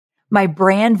My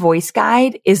brand voice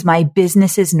guide is my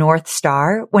business's North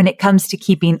Star when it comes to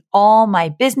keeping all my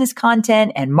business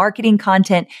content and marketing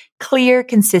content clear,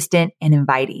 consistent, and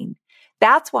inviting.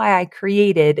 That's why I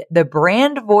created the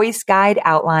Brand Voice Guide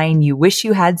Outline You Wish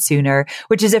You Had Sooner,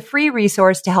 which is a free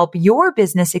resource to help your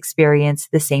business experience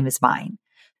the same as mine.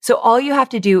 So all you have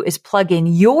to do is plug in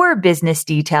your business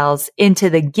details into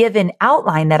the given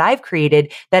outline that I've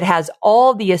created that has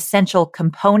all the essential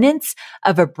components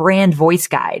of a brand voice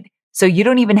guide. So you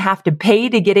don't even have to pay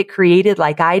to get it created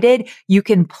like I did. You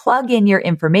can plug in your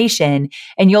information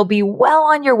and you'll be well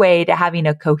on your way to having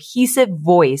a cohesive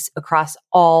voice across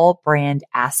all brand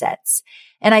assets.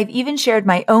 And I've even shared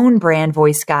my own brand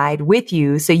voice guide with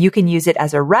you so you can use it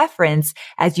as a reference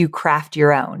as you craft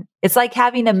your own. It's like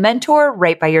having a mentor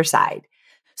right by your side.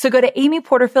 So go to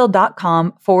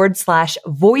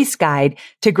amyporterfield.com/voice guide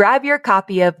to grab your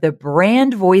copy of the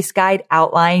Brand Voice Guide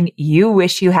Outline You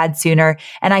Wish You Had Sooner.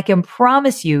 And I can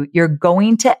promise you, you're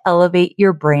going to elevate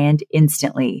your brand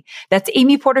instantly. That's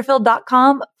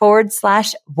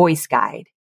amyporterfield.com/voice guide.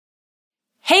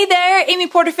 Hey there, Amy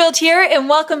Porterfield here, and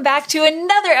welcome back to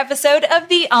another episode of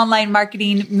the Online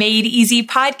Marketing Made Easy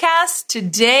podcast.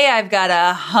 Today, I've got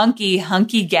a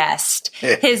hunky guest.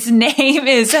 His name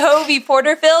is Hobie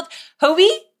Porterfield. Hobie,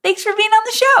 thanks for being on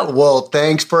the show. Well,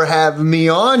 thanks for having me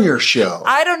on your show.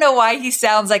 I don't know why he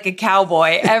sounds like a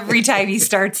cowboy every time he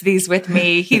starts these with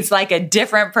me. He's like a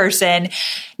different person.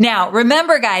 Now,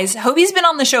 remember, guys, Hobie's been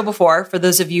on the show before. For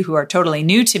those of you who are totally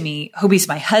new to me, Hobie's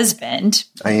my husband.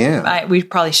 I am. We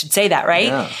probably should say that, right?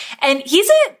 Yeah. And he's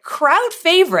a crowd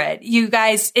favorite, you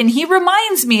guys, and he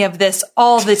reminds me of this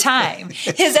all the time.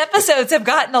 His episodes have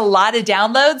gotten a lot of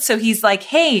downloads, so he's like,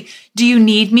 hey, do you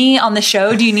need me on the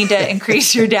show? Do you need to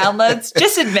increase your downloads?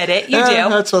 Just admit it. You do.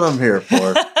 That's what I'm here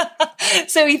for.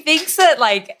 So he thinks that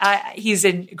he's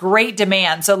in great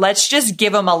demand. So let's just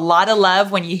give him a lot of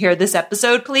love when you hear this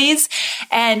episode, please.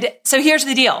 And so here's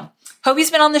the deal. Hobie's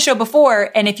been on the show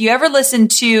before. And if you ever listen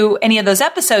to any of those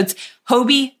episodes,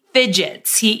 Hobie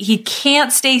fidgets. He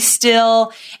can't stay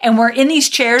still. And we're in these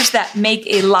chairs that make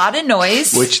a lot of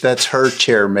noise. Which that's her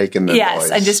chair making the noise.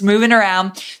 Yes, I'm just moving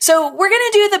around. So we're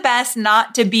going to do the best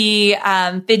not to be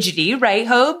fidgety, right,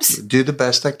 Hobes? Do the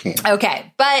best I can.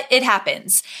 Okay, but it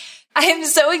happens. I am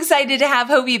so excited to have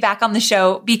Hobie back on the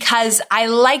show because I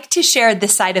like to share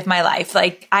this side of my life.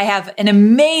 Like, I have an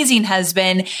amazing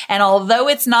husband, and although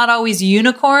it's not always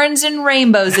unicorns and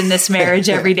rainbows in this marriage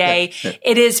every day,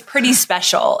 it is pretty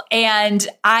special. And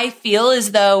I feel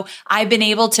as though I've been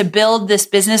able to build this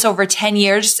business over 10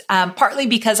 years, partly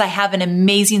because I have an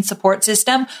amazing support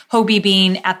system, Hobie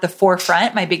being at the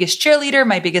forefront, my biggest cheerleader,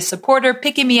 my biggest supporter,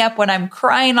 picking me up when I'm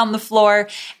crying on the floor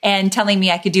and telling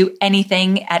me I could do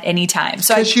anything at any time.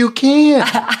 So you can.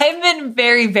 I've been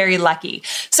very, very lucky.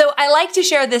 So I like to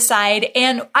share this side.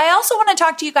 And I also want to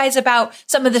talk to you guys about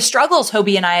some of the struggles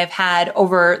Hobie and I have had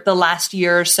over the last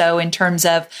year or so in terms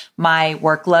of my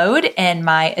workload and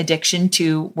my addiction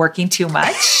to working too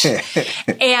much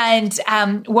and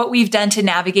what we've done to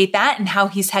navigate that and how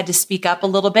he's had to speak up a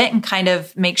little bit and kind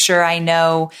of make sure I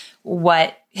know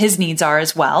what his needs are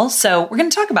as well. So we're going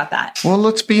to talk about that. Well,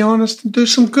 let's be honest and do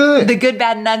some good. The good,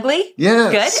 bad, and ugly?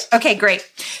 Yes. Good? Okay, great.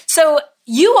 So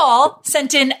you all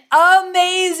sent in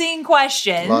amazing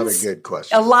questions. A lot of good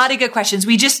questions. A lot of good questions.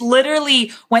 We just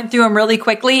literally went through them really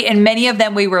quickly, and many of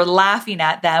them we were laughing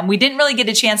at them. We didn't really get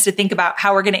a chance to think about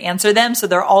how we're going to answer them, so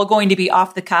they're all going to be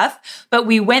off the cuff, but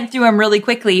we went through them really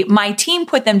quickly. My team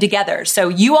put them together. So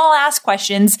you all asked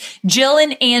questions. Jill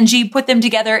and Angie put them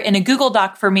together in a Google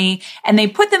Doc for me, and they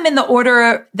put them in the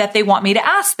order that they want me to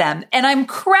ask them. And I'm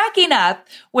cracking up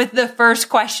with the first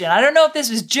question. I don't know if this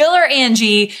was Jill or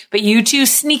Angie, but you two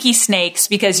sneaky snakes,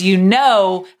 because you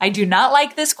know I do not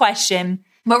like this question,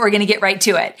 but we're going to get right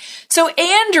to it. So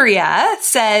Andrea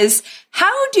says,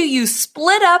 how do you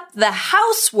split up the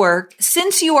housework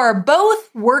since you are both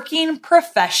working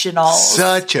professionals?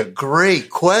 Such a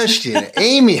great question.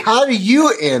 Amy, how do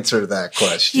you answer that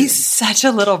question? He's such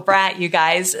a little brat, you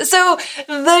guys. So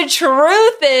the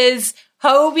truth is,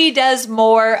 Hobie does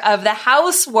more of the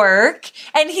housework,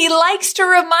 and he likes to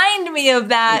remind me of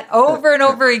that over and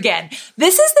over again.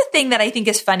 This is the thing that I think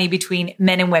is funny between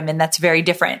men and women that's very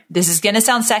different. This is going to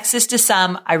sound sexist to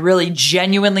some. I really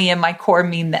genuinely in my core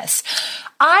mean this.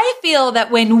 I feel that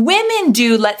when women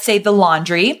do, let's say, the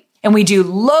laundry, and we do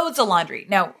loads of laundry.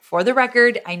 Now, for the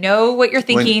record, I know what you're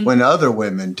thinking. When other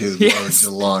women do loads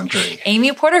of laundry.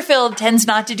 Amy Porterfield tends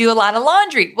not to do a lot of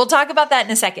laundry. We'll talk about that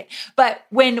in a second. But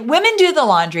when women do the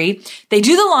laundry, they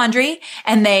do the laundry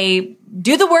and they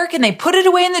do the work and they put it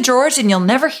away in the drawers and you'll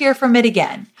never hear from it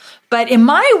again. But in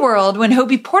my world, when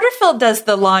Hobie Porterfield does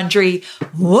the laundry,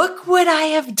 look what I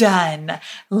have done.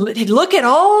 Look at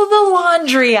all the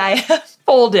laundry I have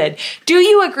folded. Do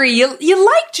you agree? You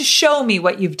like to show me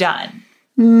what you've done.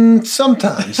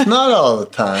 Sometimes, not all the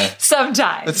time.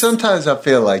 Sometimes. But sometimes I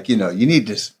feel like, you need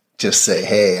to just say,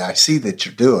 hey, I see that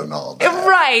you're doing all that.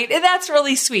 Right. And that's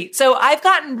really sweet. So I've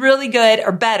gotten really good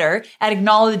or better at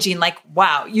acknowledging like,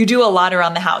 wow, you do a lot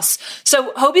around the house.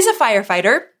 So Hobie's a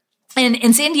firefighter. And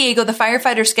in San Diego, the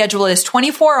firefighter schedule is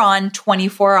 24 on,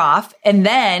 24 off. And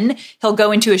then he'll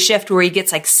go into a shift where he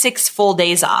gets like 6 full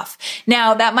days off.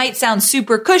 Now, that might sound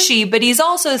super cushy, but he's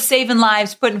also saving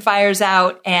lives, putting fires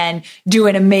out, and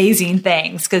doing amazing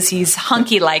things because he's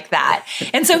hunky like that.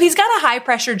 And so he's got a high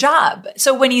pressure job.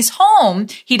 So when he's home,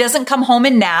 he doesn't come home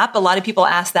and nap. A lot of people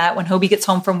ask that when Hobie gets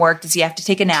home from work, does he have to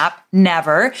take a nap?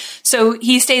 Never. So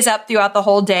he stays up throughout the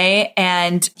whole day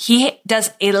and he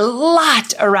does a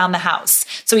lot around the house.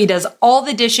 So he does all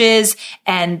the dishes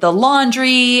and the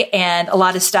laundry and a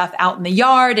lot of stuff out in the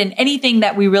yard, and anything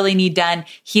that we really need done,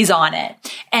 he's on it.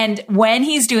 And when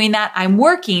he's doing that, I'm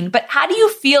working. But how do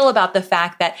you feel about the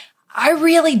fact that I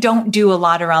really don't do a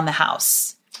lot around the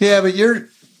house? Yeah, but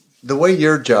the way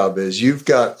your job is, you've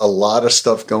got a lot of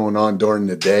stuff going on during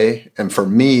the day. And for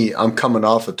me, I'm coming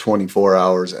off of 24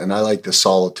 hours and I like the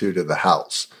solitude of the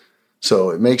house. So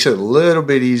it makes it a little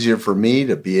bit easier for me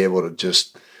to be able to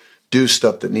just do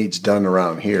stuff that needs done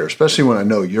around here, especially when I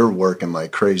know you're working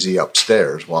like crazy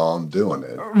upstairs while I'm doing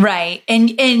it. Right.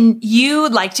 And you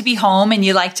like to be home and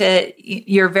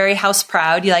you're very house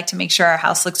proud. You like to make sure our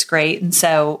house looks great. And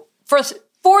so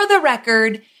for the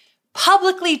record,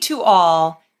 publicly to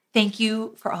all, thank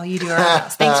you for all you do around our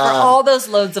house. Thanks for all those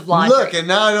loads of laundry. Look, and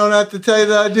now I don't have to tell you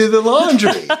that I do the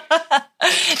laundry.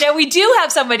 Now, we do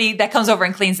have somebody that comes over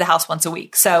and cleans the house once a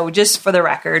week. So just for the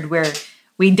record,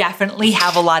 we definitely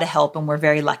have a lot of help and we're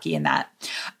very lucky in that.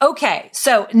 Okay.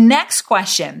 So next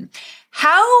question.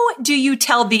 How do you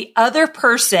tell the other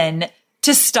person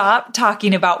to stop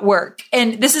talking about work?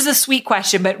 And this is a sweet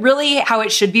question, but really how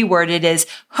it should be worded is,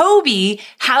 Hobie,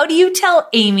 how do you tell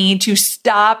Amy to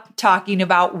stop talking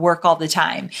about work all the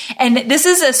time? And this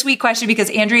is a sweet question because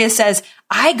Andrea says,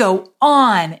 I go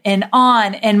on, and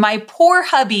my poor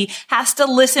hubby has to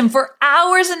listen for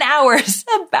hours and hours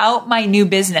about my new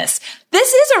business.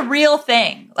 This is a real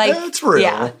thing. Like, it's real.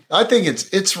 Yeah. I think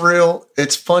it's real.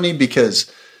 It's funny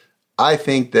because I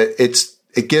think that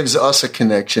it gives us a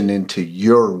connection into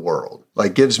your world,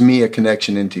 like gives me a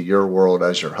connection into your world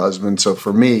as your husband. So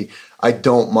for me, I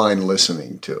don't mind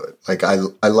listening to it. Like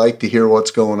I like to hear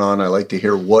what's going on. I like to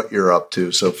hear what you're up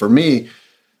to. So for me,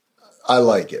 I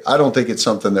like it. I don't think it's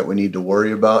something that we need to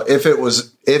worry about.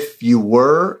 If you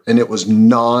were and it was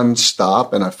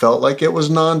nonstop and I felt like it was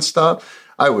nonstop,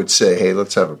 I would say, hey,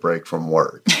 let's have a break from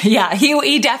work. Yeah,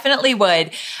 he definitely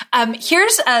would.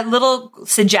 Here's a little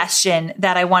suggestion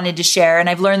that I wanted to share. And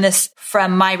I've learned this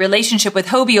from my relationship with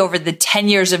Hobie over the 10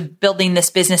 years of building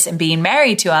this business and being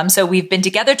married to him. So we've been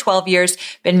together 12 years,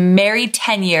 been married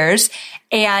 10 years.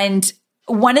 And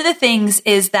one of the things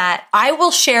is that I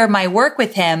will share my work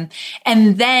with him.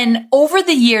 And then over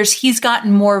the years, he's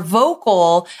gotten more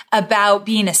vocal about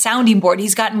being a sounding board.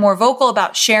 He's gotten more vocal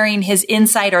about sharing his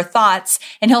insight or thoughts.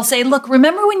 And he'll say, look,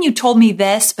 remember when you told me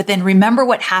this, but then remember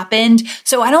what happened?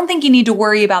 So I don't think you need to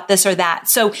worry about this or that.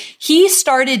 So he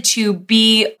started to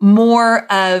be more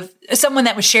of someone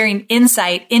that was sharing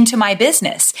insight into my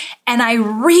business. And I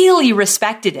really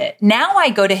respected it. Now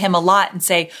I go to him a lot and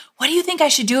say, what do you think I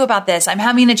should do about this? I'm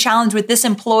having a challenge with this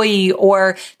employee,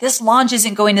 or this launch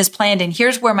isn't going as planned. And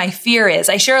here's where my fear is.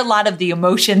 I share a lot of the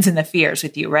emotions and the fears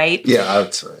with you, right? Yeah, I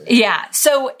would say. Yeah.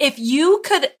 So if you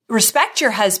could respect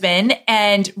your husband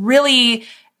and really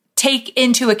take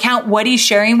into account what he's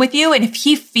sharing with you. And if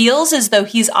he feels as though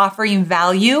he's offering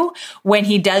value when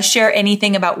he does share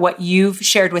anything about what you've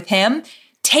shared with him,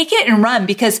 take it and run.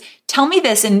 Because tell me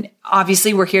this, and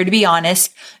obviously we're here to be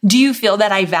honest. Do you feel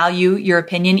that I value your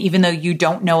opinion, even though you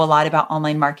don't know a lot about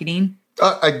online marketing?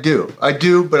 I do.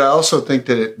 But I also think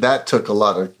that that took a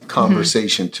lot of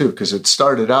conversation too, because it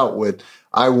started out with,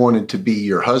 I wanted to be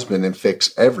your husband and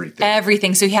fix everything.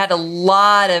 Everything. So he had a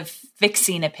lot of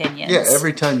fixing opinions. Yeah,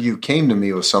 every time you came to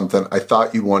me with something, I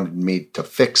thought you wanted me to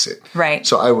fix it. Right.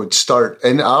 So I would start,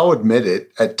 and I'll admit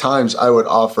it, at times I would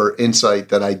offer insight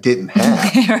that I didn't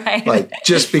have. Right. Like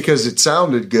just because it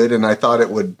sounded good and I thought it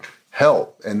would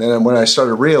help. And then when I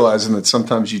started realizing that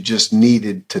sometimes you just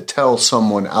needed to tell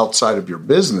someone outside of your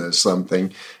business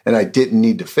something, and I didn't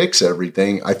need to fix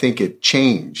everything, I think it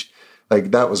changed.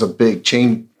 like that was a big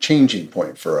changing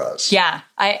point for us. Yeah,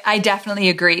 I definitely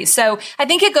agree. So I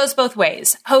think it goes both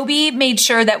ways. Hobie made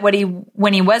sure that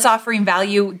when he was offering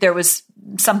value, there was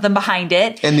something behind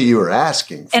it. And that you were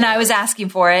asking for And I was asking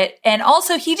for it. And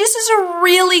also he just is a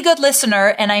really good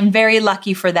listener, and I'm very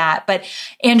lucky for that. But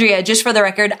Andrea, just for the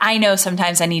record, I know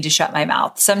sometimes I need to shut my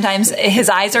mouth. Sometimes his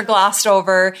eyes are glossed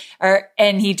over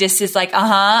and he just is like,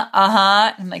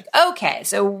 I'm like, okay,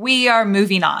 so we are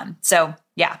moving on. So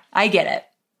yeah, I get it.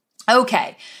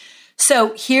 Okay.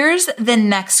 So here's the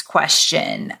next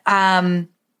question.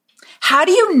 How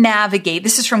do you navigate?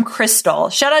 This is from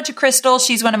Crystal. Shout out to Crystal.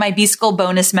 She's one of my B-School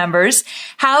bonus members.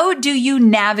 How do you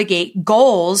navigate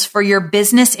goals for your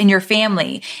business and your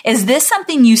family? Is this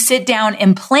something you sit down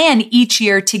and plan each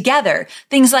year together?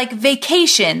 Things like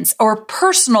vacations or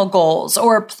personal goals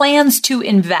or plans to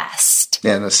invest?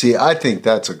 Yeah, now see, I think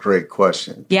that's a great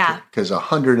question. Yeah. Because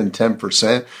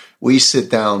 110%, we sit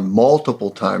down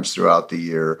multiple times throughout the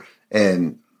year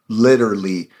and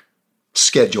literally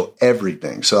schedule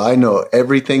everything. So I know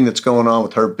everything that's going on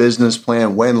with her business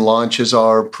plan, when launches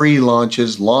are,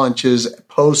 pre-launches, launches,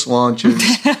 post-launches,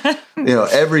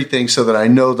 everything, so that I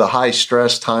know the high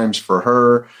stress times for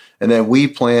her. And then we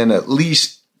plan at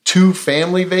least 2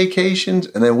 family vacations.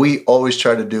 And then we always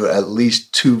try to do at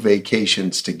least 2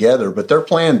 vacations together, but they're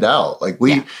planned out. Like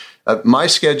my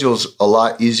schedule's a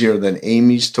lot easier than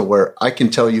Amy's, to where I can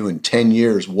tell you in 10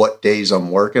 years what days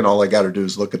I'm working. All I got to do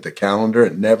is look at the calendar.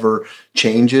 It never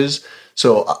changes.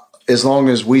 So as long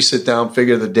as we sit down,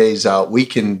 figure the days out, we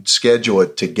can schedule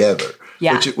it together.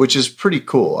 Yeah. Which is pretty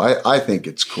cool. I think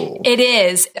it's cool. It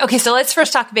is. Okay, so let's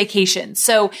first talk vacations.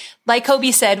 So like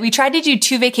Hobie said, we tried to do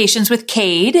 2 vacations with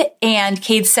Cade, and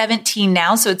Cade's 17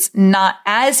 now, so it's not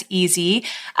as easy.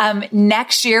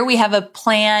 Next year, we have a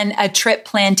trip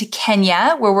planned to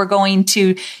Kenya, where we're going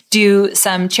to do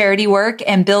some charity work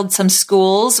and build some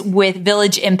schools with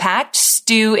Village Impact.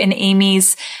 Stu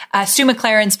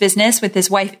McLaren's business with his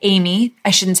wife, Amy.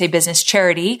 I shouldn't say business,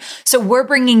 charity. So we're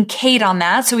bringing Cade on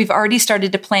that. So we've already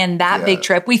started to plan that big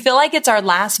trip. We feel like it's our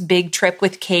last big trip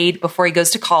with Cade before he goes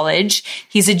to college.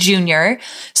 He's a junior.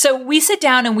 So we sit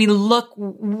down and we look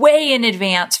way in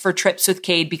advance for trips with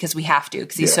Cade, because we have to,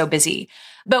 because he's so busy.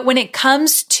 But when it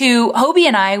comes to Hobie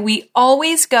and I, we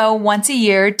always go once a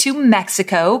year to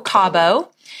Mexico,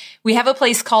 Cabo. We have a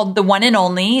place called The One and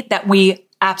Only that we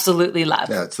absolutely love.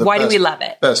 Yeah, Why do we love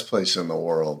it? Best place in the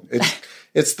world.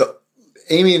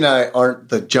 Amy and I aren't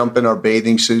the jump in our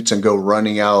bathing suits and go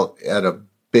running out at a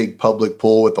big public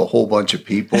pool with a whole bunch of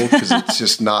people, because it's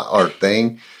just not our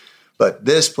thing. But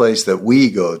this place that we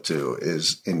go to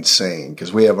is insane,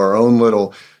 because we have our own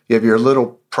you have your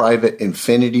little private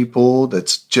infinity pool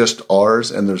that's just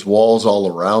ours, and there's walls all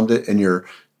around it, and you're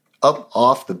up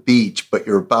off the beach, but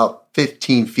you're about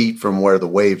 15 feet from where the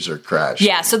waves are crashing.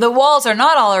 Yeah, so the walls are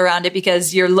not all around it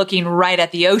because you're looking right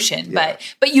at the ocean, but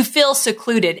you feel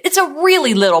secluded. It's a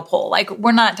really little pool. Like,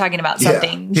 we're not talking about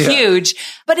something huge,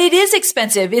 but it is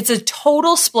expensive. It's a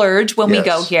total splurge when we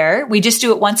go here. We just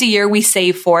do it once a year. We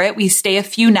save for it. We stay a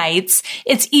few nights.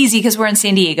 It's easy because we're in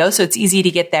San Diego, so it's easy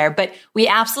to get there, but we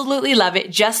absolutely love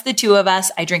it. Just the 2 of us.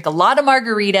 I drink a lot of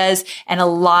margaritas and a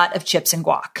lot of chips and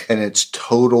guac. And it's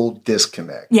total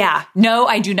disconnect. Yeah. No,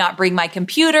 I do not bring my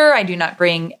computer. I do not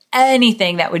bring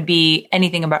anything that would be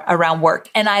anything around work.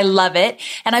 And I love it.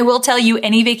 And I will tell you,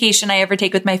 any vacation I ever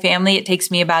take with my family, it takes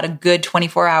me about a good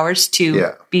 24 hours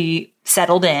to be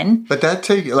settled in. But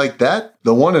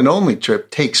the One and Only trip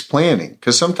takes planning,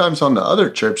 because sometimes on the other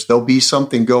trips, there'll be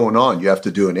something going on. You have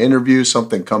to do an interview,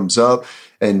 something comes up,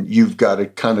 and you've got to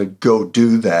kind of go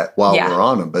do that while we're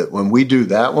on them. But when we do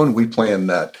that one, we plan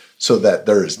that so that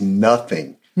there is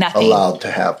nothing allowed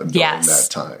to happen during that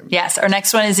time. Yes. Our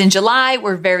next one is in July.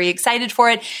 We're very excited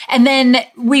for it. And then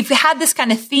we've had this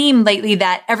kind of theme lately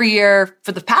that every year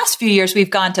for the past few years, we've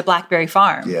gone to Blackberry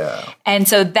Farm. Yeah. And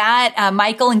so that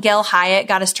Michael and Gail Hyatt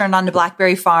got us turned on to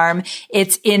Blackberry Farm.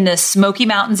 It's in the Smoky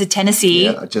Mountains of Tennessee.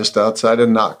 Yeah, just outside of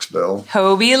Knoxville.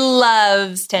 Hobie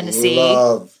loves Tennessee.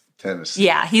 Tennessee.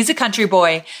 Yeah, he's a country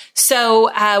boy.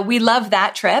 So we love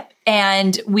that trip,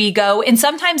 and we go. And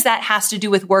sometimes that has to do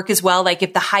with work as well. Like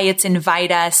if the Hyatts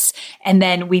invite us, and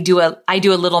then I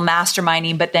do a little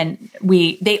masterminding, but then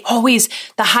the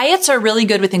Hyatts are really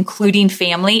good with including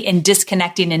family and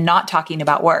disconnecting and not talking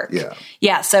about work. Yeah.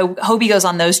 Yeah. So Hobie goes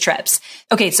on those trips.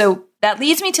 Okay. So that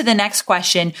leads me to the next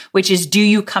question, which is, do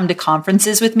you come to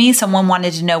conferences with me? Someone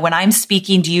wanted to know, when I'm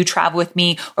speaking, do you travel with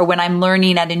me? Or when I'm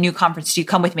learning at a new conference, do you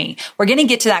come with me? We're going to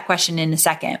get to that question in a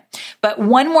second. But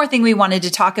one more thing we wanted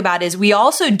to talk about is we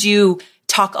also do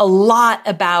talk a lot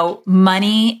about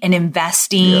money and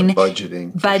investing. Yeah,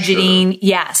 budgeting. Budgeting. Sure.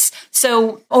 Yes.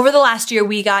 So over the last year,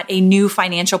 we got a new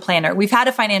financial planner. We've had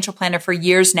a financial planner for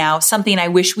years now, something I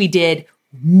wish we did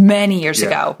many years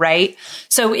ago, right?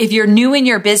 So if you're new in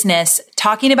your business,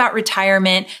 talking about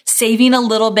retirement, saving a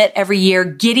little bit every year,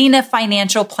 getting a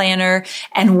financial planner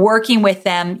and working with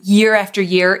them year after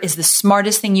year is the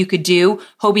smartest thing you could do.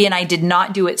 Hobie and I did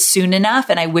not do it soon enough,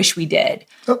 and I wish we did.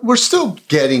 We're still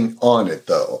getting on it,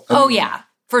 though. I mean, yeah,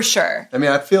 for sure. I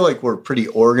mean, I feel like we're pretty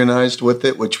organized with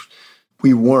it, which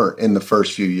we weren't in the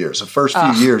first few years. The first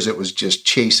few years, it was just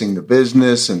chasing the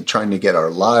business and trying to get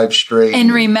our lives straight.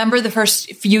 And remember the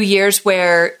first few years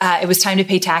where it was time to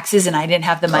pay taxes and I didn't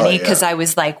have the money because I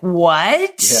was like,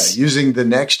 what? Yeah, using the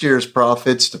next year's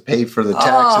profits to pay for the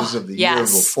taxes of the year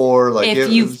before. Like,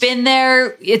 if you've been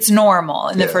there, it's normal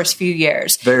in the first few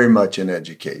years. Very much an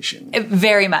education.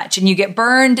 Very much. And you get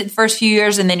burned the first few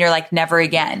years and then you're like, never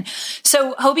again.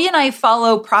 So Hobie and I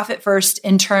follow Profit First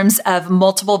in terms of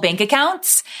multiple bank accounts.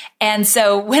 And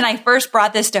so when I first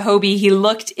brought this to Hobie, he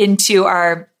looked into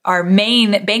our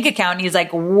main bank account and he's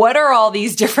like, what are all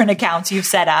these different accounts you've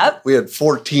set up? We had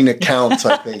 14 accounts,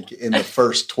 I think, in the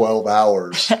first 12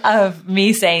 hours. Of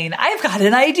me saying, I've got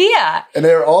an idea. And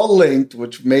they're all linked,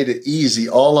 which made it easy,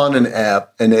 all on an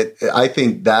app. And I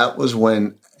think that was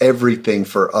when everything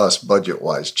for us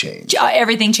budget-wise changed.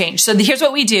 Everything changed. So here's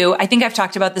what we do. I think I've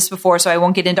talked about this before, so I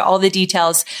won't get into all the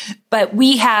details, but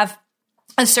we have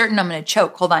I'm going to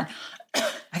choke. Hold on.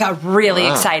 I got really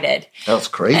excited. That was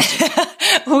crazy.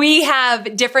 We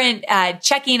have different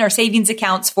checking or savings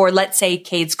accounts for, let's say,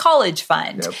 Cade's college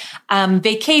fund,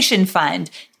 vacation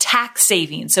fund, tax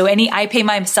savings. So I pay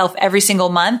myself every single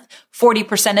month.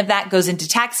 40% of that goes into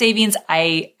tax savings.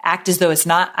 I act as though it's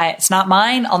not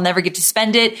mine. I'll never get to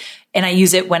spend it. And I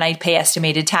use it when I pay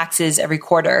estimated taxes every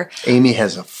quarter. Amy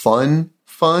has a fund.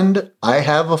 I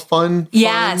have a fund.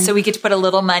 Yeah. So we get to put a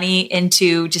little money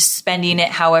into just spending it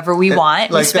however we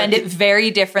want. We spend it very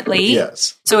differently.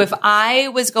 Yes. So if I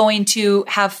was going to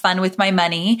have fun with my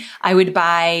money, I would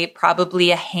buy probably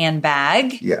a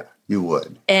handbag. Yeah, you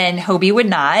would. And Hobie would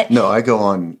not. No, I go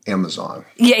on Amazon.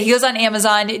 Yeah, he goes on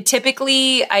Amazon.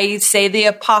 Typically, I say the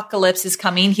apocalypse is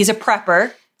coming. He's a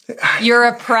prepper. You're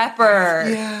a prepper.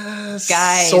 Yes.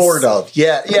 Guys. Sort of.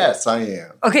 Yeah. Yes, I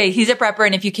am. Okay. He's a prepper.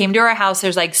 And if you came to our house,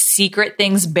 there's like secret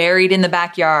things buried in the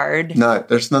backyard. No,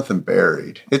 there's nothing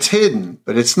buried. It's hidden,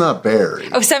 but it's not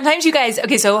buried. Oh, sometimes you guys,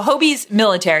 okay. So Hobie's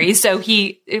military. So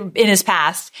he, in his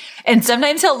past, and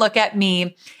sometimes he'll look at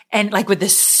me and like with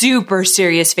this super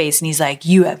serious face. And he's like,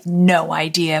 you have no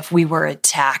idea if we were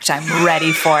attacked. I'm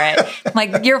ready for it. I'm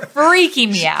like, you're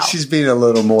freaking me out. She's being a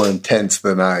little more intense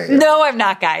than I am. No, I'm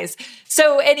not, guys.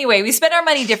 So anyway, we spend our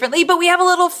money differently, but we have a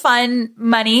little fun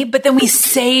money, but then we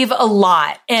save a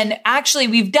lot. And actually,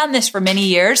 we've done this for many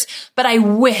years, but I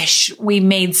wish we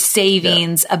made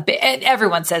savings a bit.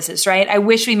 Everyone says this, right? I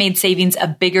wish we made savings a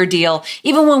bigger deal.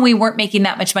 Even when we weren't making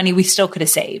that much money, we still could have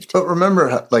saved. But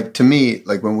remember, like to me,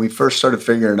 like when we first started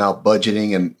figuring out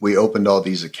budgeting and we opened all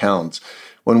these accounts,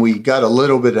 when we got a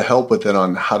little bit of help with it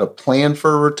on how to plan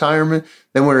for retirement,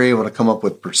 then we were able to come up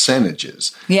with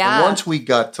percentages. Yeah. And once we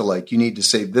got to like, you need to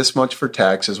save this much for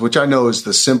taxes, which I know is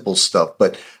the simple stuff,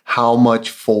 but how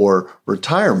much for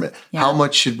retirement? Yeah. How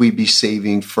much should we be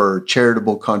saving for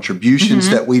charitable contributions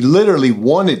that we literally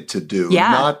wanted to do,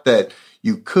 not that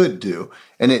you could do?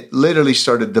 And it literally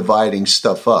started dividing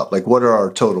stuff up. Like, what are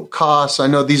our total costs? I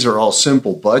know these are all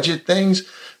simple budget things,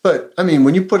 but I mean,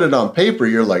 when you put it on paper,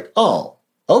 you're like, oh,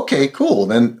 okay, cool.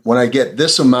 Then when I get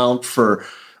this amount for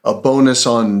a bonus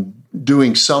on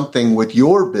doing something with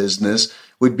your business,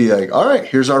 we'd be like, all right,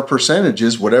 here's our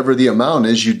percentages. Whatever the amount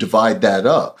is, you divide that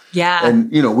up. Yeah.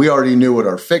 And, we already knew what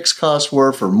our fixed costs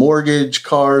were for mortgage,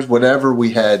 cars, whatever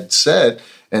we had set.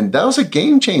 And that was a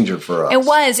game changer for us. It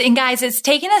was. And guys, it's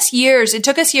taken us years. It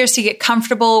took us years to get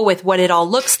comfortable with what it all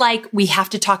looks like. We have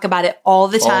to talk about it all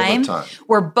the time. All the time.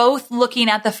 We're both looking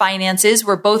at the finances.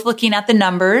 We're both looking at the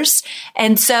numbers.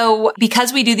 And so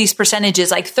because we do these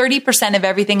percentages, like 30% of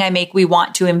everything I make, we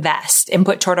want to invest and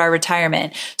put toward our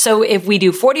retirement. So if we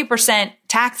do 40%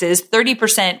 taxes,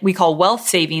 30% we call wealth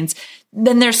savings,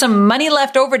 then there's some money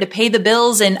left over to pay the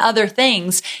bills and other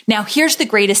things. Now, here's the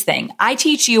greatest thing. I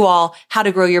teach you all how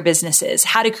to grow your businesses,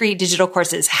 how to create digital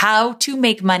courses, how to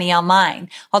make money online.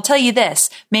 I'll tell you this,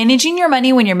 managing your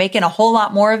money when you're making a whole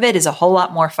lot more of it is a whole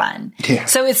lot more fun. Yeah.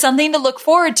 So it's something to look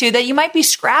forward to that you might be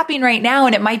scrapping right now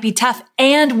and it might be tough.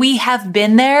 And we have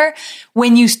been there.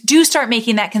 When you do start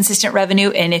making that consistent revenue,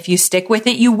 and if you stick with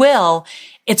it, you will,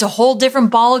 it's a whole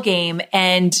different ball game.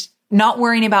 And not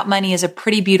worrying about money is a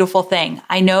pretty beautiful thing.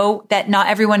 I know that not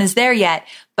everyone is there yet,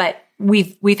 but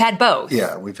we've had both.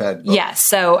 Yeah, we've had both. Yes.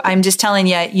 So I'm just telling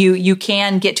you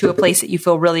can get to a place that you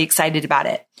feel really excited about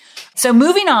it. So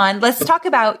moving on, let's talk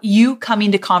about you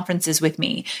coming to conferences with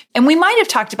me. And we might have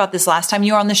talked about this last time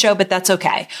you were on the show, but that's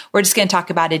okay. We're just going to talk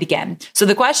about it again. So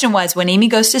the question was, when Amy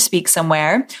goes to speak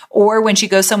somewhere or when she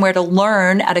goes somewhere to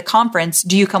learn at a conference,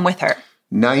 do you come with her?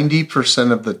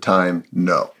 90% of the time,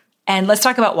 no. And let's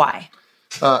talk about why.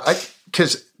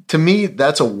 Because to me,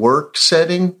 that's a work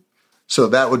setting. So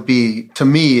that would be, to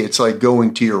me, it's like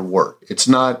going to your work.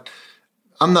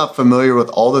 I'm not familiar with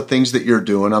all the things that you're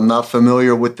doing. I'm not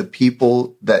familiar with the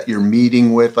people that you're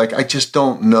meeting with. Like, I just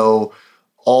don't know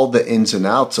all the ins and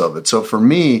outs of it. So for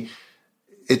me,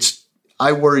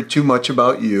 I worry too much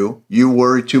about you. You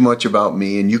worry too much about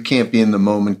me, and you can't be in the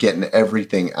moment getting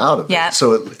everything out of it.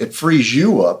 So it frees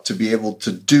you up to be able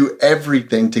to do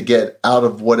everything to get out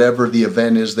of whatever the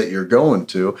event is that you're going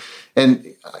to. And,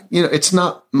 it's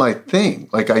not my thing.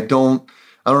 Like, I don't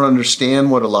understand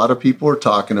what a lot of people are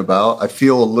talking about. I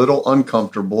feel a little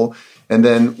uncomfortable. And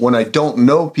then when I don't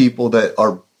know people that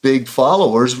are big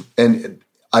followers, and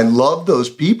I love those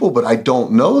people, but I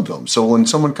don't know them. So when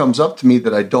someone comes up to me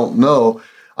that I don't know,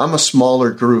 I'm a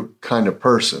smaller group kind of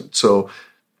person. So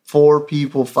 4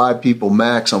 people, 5 people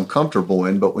max, I'm comfortable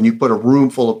in. But when you put a room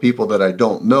full of people that I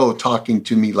don't know talking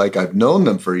to me like I've known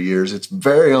them for years, it's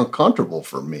very uncomfortable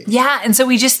for me. Yeah. And so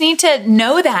we just need to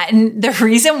know that. And the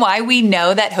reason why we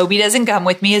know that Hobie doesn't come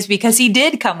with me is because he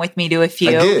did come with me to a few.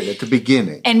 I did at the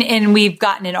beginning. And we've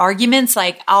gotten in arguments.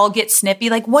 Like, I'll get snippy.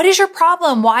 Like, what is your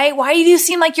problem? Why do you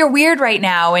seem like you're weird right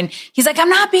now? And he's like, I'm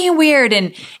not being weird.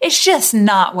 And it's just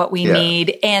not what we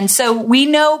need. And so we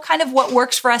know kind of what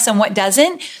works for us and what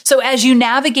doesn't. So as you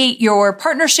navigate your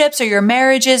partnerships or your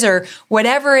marriages or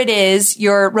whatever it is,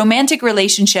 your romantic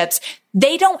relationships,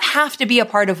 they don't have to be a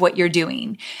part of what you're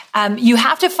doing. You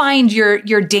have to find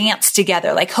your dance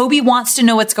together. Like, Hobie wants to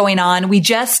know what's going on.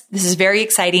 This is very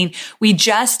exciting. We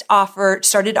just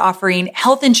started offering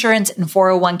health insurance and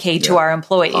 401k to our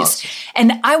employees. Awesome.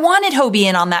 And I wanted Hobie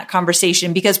in on that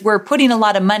conversation because we're putting a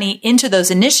lot of money into those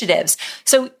initiatives.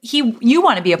 So you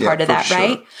want to be a part of that, sure.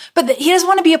 Right? But he doesn't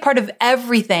want to be a part of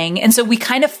everything. And so we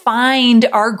kind of find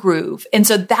our groove. And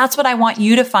so that's what I want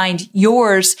you to find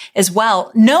yours as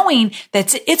well, knowing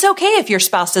that it's okay if your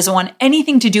spouse doesn't want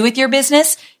anything to do with your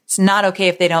business. It's not okay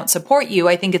if they don't support you.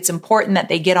 I think it's important that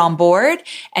they get on board,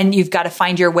 and you've got to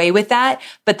find your way with that,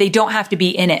 but they don't have to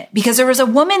be in it. Because there was a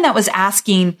woman that was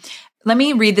asking, let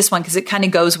me read this one because it kind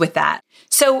of goes with that.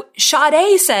 So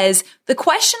Sade says, the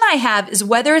question I have is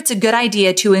whether it's a good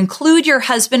idea to include your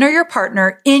husband or your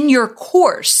partner in your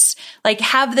course, like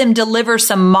have them deliver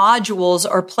some modules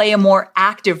or play a more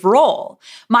active role.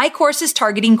 My course is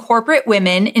targeting corporate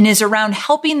women and is around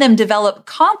helping them develop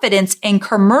confidence and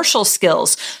commercial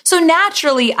skills. So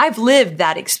naturally, I've lived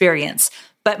that experience.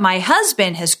 But my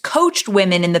husband has coached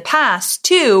women in the past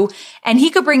too, and he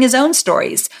could bring his own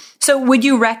stories. So would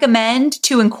you recommend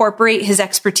to incorporate his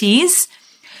expertise?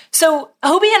 So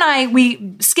Hobie and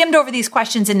we skimmed over these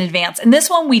questions in advance, and this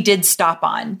one we did stop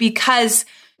on because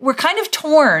we're kind of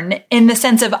torn in the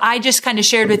sense of, I just kind of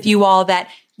shared with you all that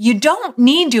you don't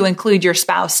need to include your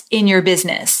spouse in your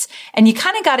business, and you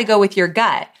kind of got to go with your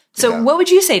gut. So what would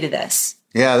you say to this?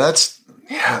 Yeah,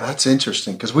 that's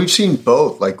interesting because we've seen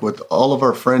both, like with all of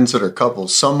our friends that are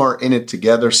couples. Some are in it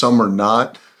together, some are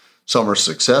not. Some are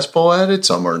successful at it,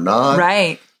 some are not.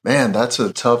 Right. Man, that's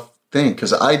a tough thing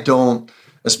because I don't,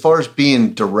 as far as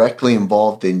being directly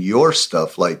involved in your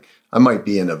stuff, like I might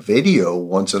be in a video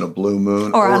once in a blue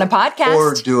moon. Or on a podcast.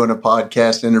 Or doing a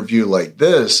podcast interview like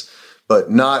this,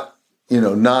 but not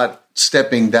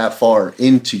stepping that far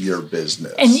into your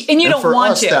business. And you don't for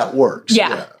want us, to. That works.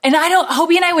 Yeah. And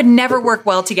Hobie and I would never work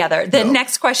well together. The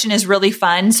next question is really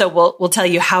fun. So we'll tell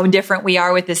you how different we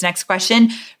are with this next question.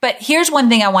 But here's one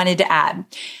thing I wanted to add.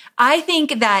 I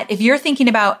think that if you're thinking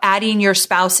about adding your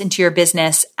spouse into your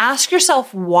business, ask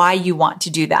yourself why you want to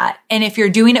do that. And if you're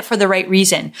doing it for the right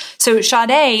reason. So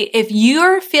Sade, if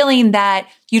you're feeling that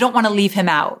you don't want to leave him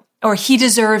out, or he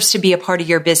deserves to be a part of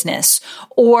your business,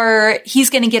 or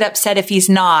he's going to get upset if he's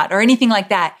not, or anything like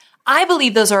that, I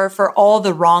believe those are for all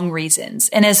the wrong reasons.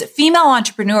 And as female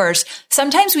entrepreneurs,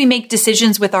 sometimes we make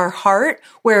decisions with our heart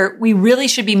where we really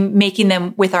should be making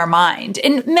them with our mind.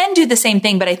 And men do the same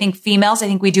thing, but I think females,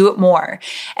 we do it more.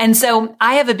 And so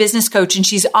I have a business coach, and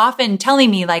she's often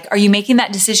telling me, like, are you making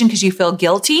that decision because you feel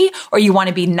guilty, or you want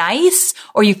to be nice,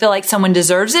 or you feel like someone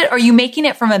deserves it? Or are you making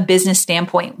it from a business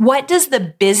standpoint? What does the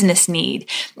business need?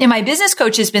 And my business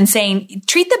coach has been saying,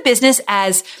 treat the business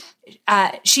as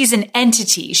she's an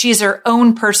entity. She's her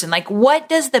own person. Like, what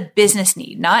does the business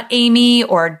need? Not Amy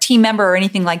or a team member or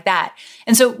anything like that.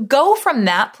 And so go from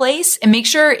that place and make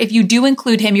sure if you do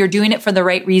include him, you're doing it for the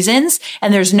right reasons.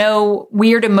 And there's no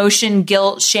weird emotion,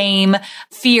 guilt, shame,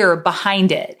 fear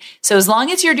behind it. So as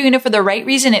long as you're doing it for the right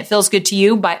reason, it feels good to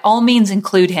you, by all means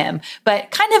include him, but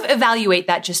kind of evaluate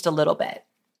that just a little bit.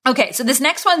 Okay. So this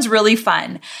next one's really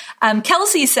fun.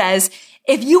 Kelsey says,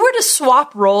 if you were to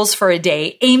swap roles for a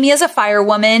day, Amy as a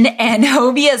firewoman and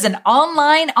Hobie as an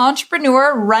online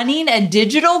entrepreneur running a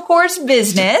digital course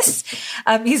business,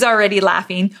 he's already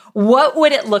laughing, what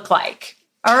would it look like?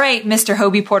 All right, Mr.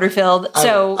 Hobie Porterfield.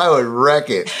 So I would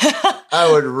wreck it.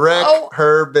 I would wreck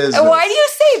her business. Why do you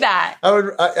say that?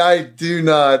 I do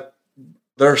not.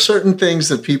 There are certain things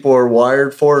that people are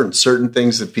wired for and certain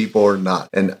things that people are not.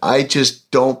 And I just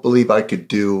don't believe I could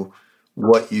do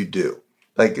what you do.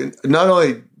 Like, not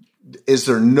only is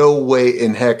there no way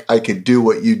in heck I could do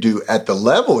what you do at the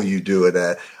level you do it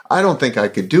at, I don't think I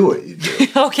could do what you do.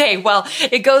 Okay, well,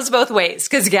 it goes both ways.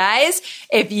 Because, guys,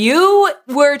 if you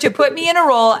were to put me in a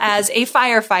role as a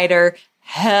firefighter,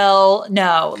 hell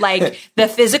no. Like, the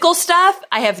physical stuff,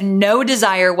 I have no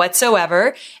desire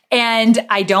whatsoever. And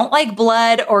I don't like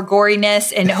blood or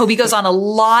goriness. And Hobie goes on a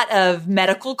lot of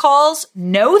medical calls.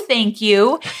 No, thank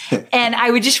you. And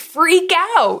I would just freak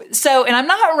out. So, and I'm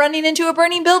not running into a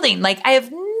burning building. Like, I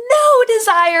have no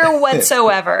desire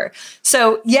whatsoever.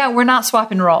 So yeah, we're not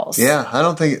swapping roles. Yeah, I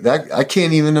don't think that, I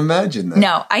can't even imagine that.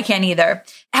 No, I can't either.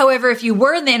 However, if you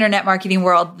were in the internet marketing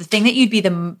world, the thing that you'd be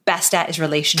the best at is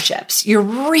relationships. You're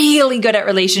really good at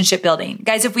relationship building.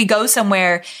 Guys, if we go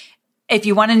somewhere, if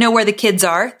you want to know where the kids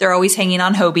are, they're always hanging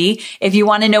on Hobie. If you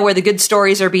want to know where the good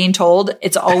stories are being told,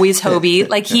 it's always Hobie.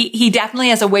 Like he definitely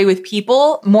has a way with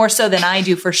people, more so than I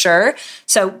do for sure.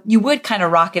 So you would kind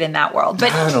of rock it in that world.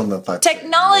 But I don't know if I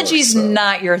technology's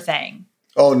not your thing.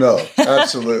 Oh no,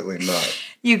 absolutely not.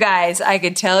 You guys, I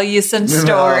could tell you some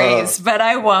stories, but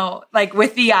I won't. Like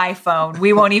with the iPhone,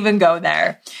 we won't even go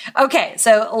there. Okay,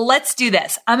 so let's do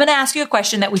this. I'm going to ask you a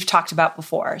question that we've talked about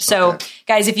before. So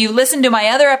guys, if you listened to my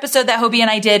other episode that Hobie and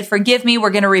I did, forgive me,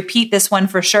 we're going to repeat this one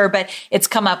for sure, but it's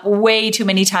come up way too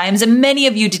many times and many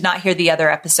of you did not hear the other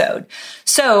episode.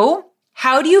 So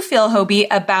how do you feel, Hobie,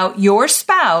 about your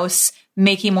spouse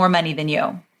making more money than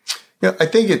you? Yeah, I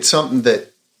think it's something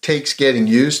that takes getting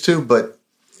used to, but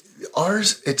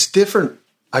ours, it's different.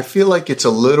 I feel like it's a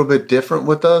little bit different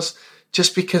with us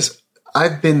just because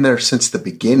I've been there since the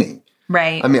beginning.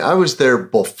 Right. I mean, I was there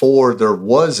before there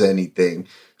was anything.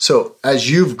 So as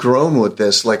you've grown with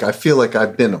this, like, I feel like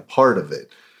I've been a part of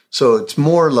it. So it's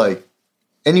more like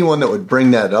anyone that would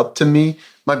bring that up to me,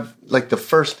 the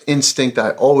first instinct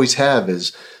I always have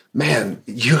is, man,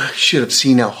 you should have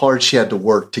seen how hard she had to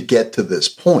work to get to this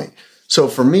point. So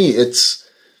for me,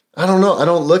 I don't know. I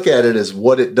don't look at it as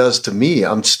what it does to me.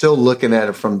 I'm still looking at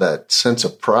it from that sense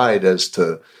of pride as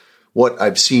to what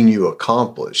I've seen you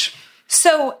accomplish.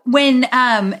 So when,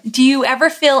 do you ever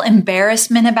feel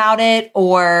embarrassment about it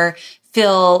or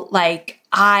feel like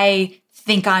I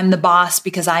think I'm the boss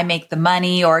because I make the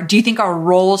money? Or do you think our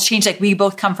roles change? Like we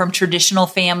both come from traditional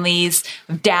families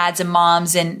of dads and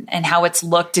moms and how it's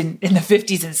looked in the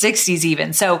 50s and 60s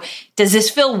even. So does this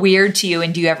feel weird to you?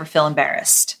 And do you ever feel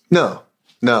embarrassed? No,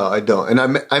 I don't.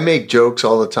 And I make jokes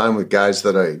all the time with guys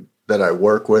that I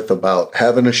work with about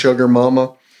having a sugar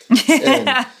mama.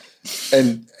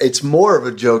 And it's more of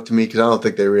a joke to me because I don't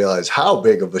think they realize how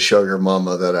big of a sugar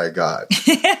mama that I got.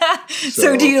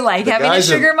 So do you like having a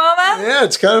sugar mama? Yeah,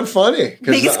 it's kind of funny.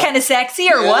 Think it's kind of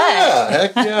sexy or what? Yeah,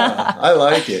 heck yeah. I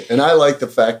like it. And I like the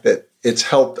fact that it's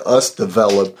helped us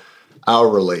develop our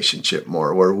relationship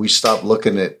more, where we stop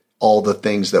looking at all the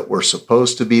things that we're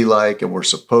supposed to be like and we're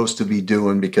supposed to be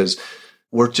doing because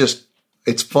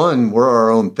it's fun. We're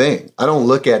our own thing. I don't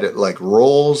look at it like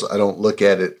roles. I don't look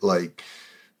at it like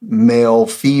male,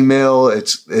 female.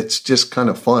 It's just kind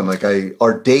of fun. Like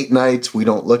our date nights, we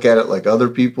don't look at it like other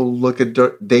people look at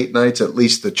date nights, at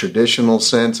least the traditional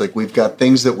sense. Like we've got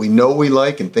things that we know we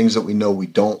like and things that we know we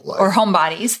don't like. Or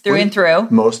homebodies through and through.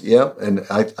 And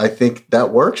I think that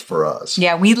works for us.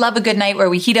 Yeah, we love a good night where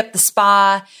we heat up the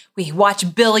spa. We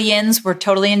watch Billions. We're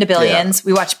totally into Billions. Yeah.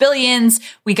 We watch Billions.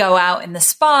 We go out in the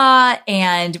spa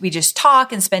and we just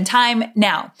talk and spend time.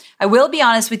 Now, I will be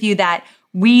honest with you that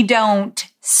we don't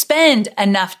spend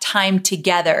enough time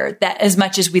together that as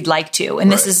much as we'd like to. And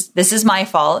this is my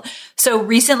fault. So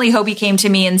recently Hobie came to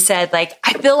me and said, like,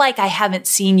 I feel like I haven't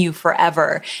seen you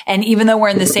forever. And even though we're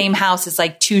in the same house, it's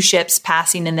like two ships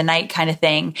passing in the night kind of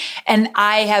thing. And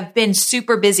I have been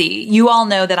super busy. You all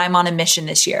know that I'm on a mission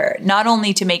this year, not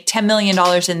only to make $10 million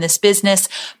in this business,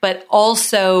 but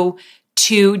also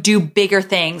to do bigger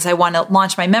things. I want to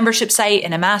launch my membership site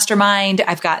and a mastermind.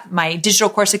 I've got my digital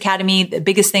course academy, the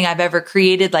biggest thing I've ever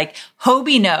created. Like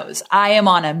Hobie knows I am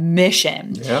on a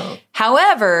mission. Yeah.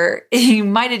 However, you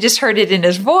might have just heard it in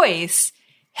his voice.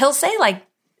 He'll say like,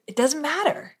 it doesn't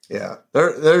matter. Yeah.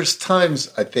 There's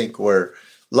times I think where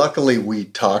luckily we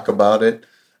talk about it,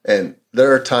 and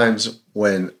there are times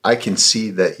when I can see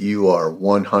that you are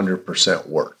 100%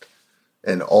 work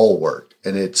and all work.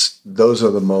 And those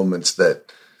are the moments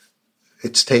that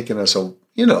it's taken us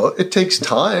it takes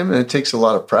time and it takes a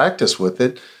lot of practice with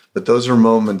it. But those are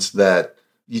moments that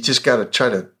you just got to try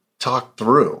to talk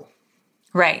through.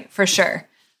 Right. For sure.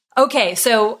 Okay.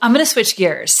 So I'm going to switch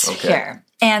gears here.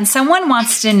 And someone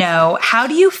wants to know, how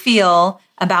do you feel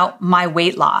about my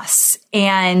weight loss?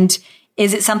 And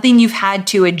is it something you've had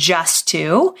to adjust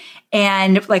to?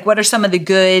 And like, what are some of the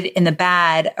good and the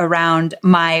bad around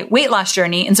my weight loss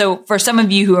journey? And so for some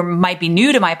of you who might be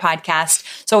new to my podcast,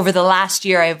 so over the last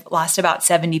year, I've lost about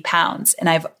 70 pounds and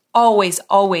I've always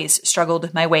struggled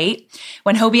with my weight.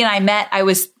 When Hobie and I met, I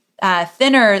was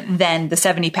thinner than the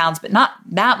 70 pounds, but not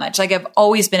that much. Like I've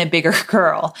always been a bigger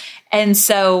girl. And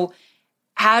so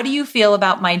how do you feel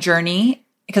about my journey?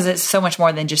 Because it's so much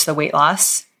more than just the weight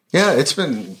loss. Yeah, it's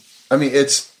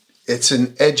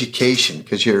an education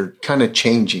because you're kind of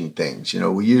changing things.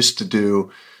 We used to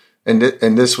do, and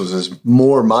this was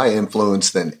more my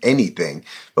influence than anything,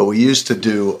 but we used to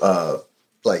do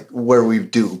like where we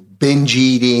do binge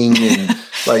eating and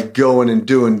like going and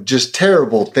doing just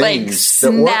terrible things.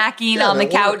 Like snacking on the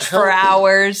couch for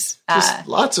hours. Just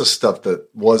lots of stuff that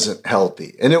wasn't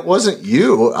healthy. And it wasn't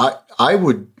you.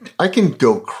 I can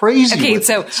go crazy. Okay,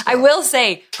 so I will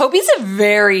say, Hobie's a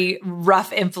very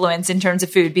rough influence in terms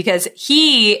of food because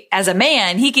he, as a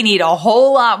man, he can eat a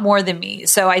whole lot more than me.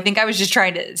 So I think I was just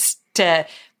trying to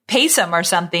pace him or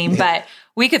something, but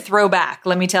we could throw back,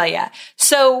 let me tell you.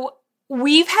 So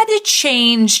we've had to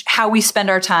change how we spend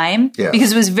our time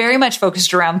because it was very much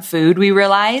focused around food, we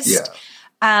realized.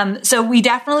 Yeah. So we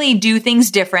definitely do things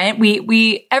different.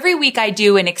 We every week I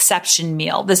do an exception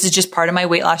meal. This is just part of my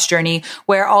weight loss journey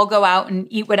where I'll go out and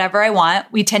eat whatever I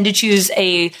want. We tend to choose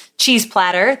a cheese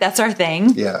platter. That's our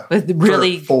thing. Yeah. With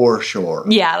really for sure.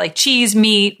 Yeah. Like cheese,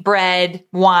 meat, bread,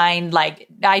 wine, like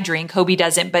I drink, Hobie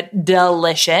doesn't, but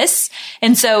delicious.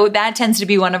 And so that tends to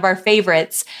be one of our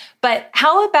favorites. But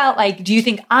how about like, do you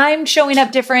think I'm showing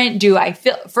up different? Do I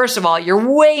feel, first of all,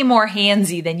 you're way more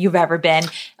handsy than you've ever been.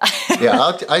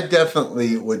 Yeah, I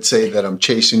definitely would say that I'm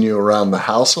chasing you around the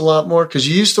house a lot more because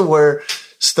you used to wear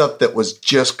stuff that was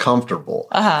just comfortable.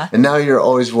 And now you're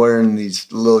always wearing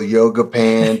these little yoga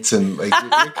pants and like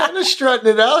you're kind of strutting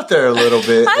it out there a little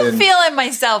bit. I'm feeling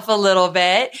myself a little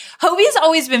bit. Hobie's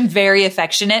always been very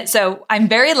affectionate. So I'm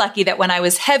very lucky that when I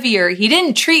was heavier, he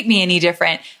didn't treat me any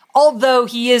different. Although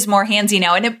he is more handsy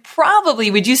now. And it probably,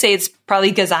 would you say it's probably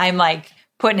because I'm like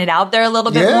putting it out there a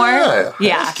little bit more?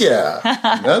 Yeah.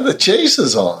 Now the chase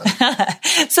is on.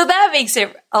 So that makes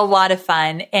it a lot of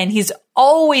fun. And he's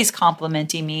always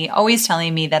complimenting me, always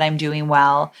telling me that I'm doing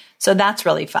well. So that's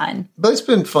really fun. But it's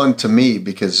been fun to me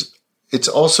because it's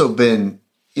also been,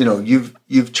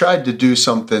 you've tried to do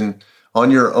something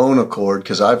on your own accord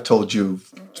because I've told you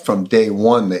from day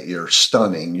one that you're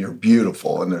stunning, you're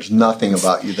beautiful, and there's nothing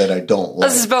about you that I don't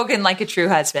like. Spoken like a true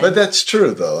husband. But that's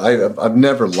true, though. I've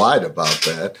never lied about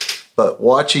that. But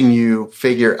watching you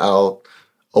figure out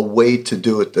a way to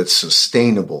do it that's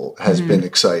sustainable has been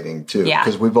exciting, too. Yeah.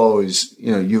 Because we've always,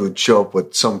 you would show up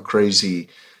with some crazy,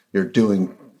 you're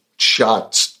doing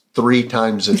shots 3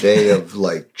 times a day of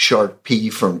like shark pee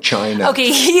from China.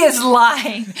 Okay, he is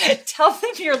lying. Tell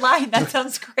them you're lying. That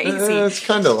sounds crazy. It's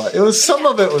kind of like, some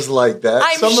of it was like that.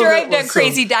 I'm sure I've done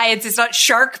crazy diets. It's not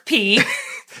shark pee.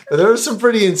 There was some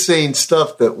pretty insane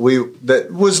stuff that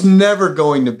was never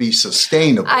going to be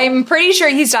sustainable. I'm pretty sure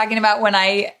he's talking about when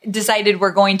I decided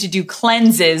we're going to do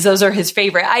cleanses. Those are his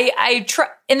favorite.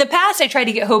 In the past, I tried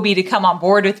to get Hobie to come on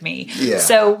board with me. Yeah.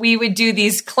 So we would do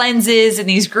these cleanses and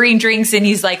these green drinks, and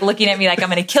he's like looking at me like I'm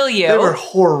going to kill you. They were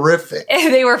horrific.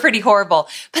 They were pretty horrible.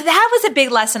 But that was a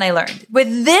big lesson I learned.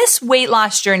 With this weight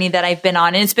loss journey that I've been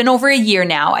on, and it's been over a year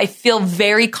now, I feel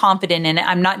very confident in it.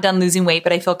 I'm not done losing weight,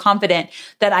 but I feel confident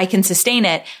that I can sustain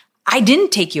it. I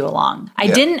didn't take you along. I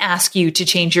didn't ask you to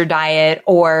change your diet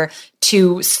or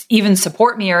to even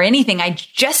support me or anything. I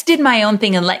just did my own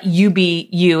thing and let you be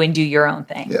you and do your own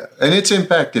thing. Yeah. And it's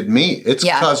impacted me. It's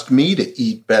caused me to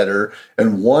eat better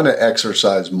and want to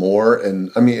exercise more.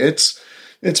 And I mean,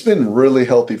 It's been really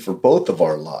healthy for both of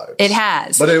our lives. It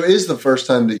has. But it is the first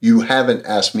time that you haven't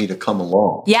asked me to come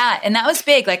along. Yeah, and that was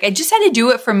big. Like, I just had to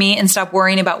do it for me and stop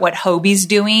worrying about what Hobie's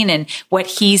doing and what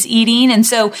he's eating. And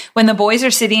so when the boys are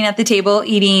sitting at the table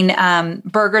eating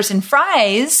burgers and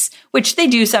fries, which they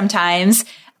do sometimes,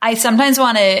 I sometimes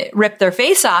want to rip their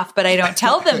face off, but I don't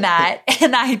tell them that.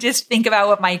 And I just think about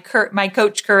what my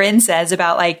coach Corinne says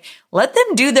about, like, let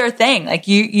them do their thing. Like,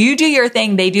 you do your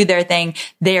thing, they do their thing.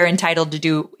 They're entitled to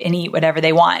do and eat whatever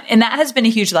they want. And that has been a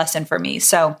huge lesson for me.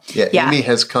 So yeah. Amy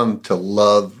has come to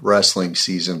love wrestling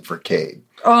season for Cade.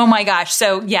 Oh my gosh.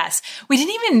 So yes, we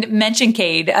didn't even mention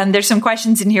Cade. There's some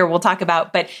questions in here we'll talk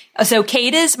about, but so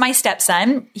Cade is my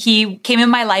stepson. He came in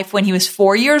my life when he was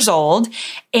 4 years old,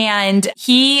 and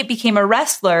he became a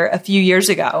wrestler a few years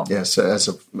ago. Yes. As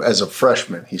a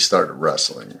freshman, he started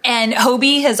wrestling. And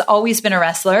Hobie has always been a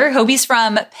wrestler. Hobie's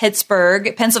from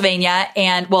Pittsburgh, Pennsylvania,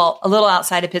 and well, a little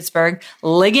outside of Pittsburgh,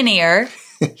 Ligonier.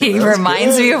 He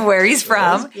reminds me of where he's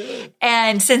from.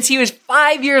 And since he was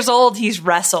 5 years old, he's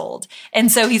wrestled.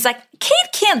 And so he's like,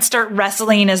 Cade can't start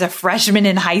wrestling as a freshman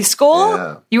in high school.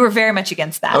 Yeah. You were very much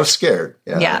against that. I was scared.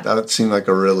 Yeah. That seemed like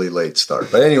a really late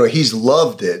start. But anyway, he's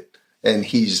loved it and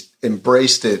he's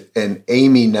embraced it. And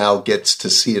Amy now gets to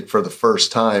see it for the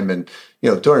first time. And,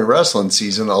 during wrestling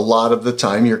season, a lot of the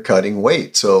time you're cutting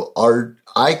weight. So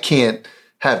I can't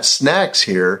have snacks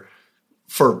here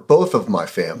for both of my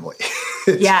family.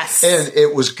 Yes. And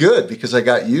it was good because I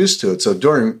got used to it. So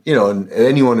during, and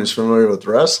anyone who's familiar with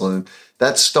wrestling,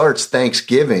 that starts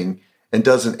Thanksgiving and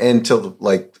doesn't end till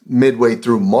like midway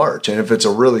through March. And if it's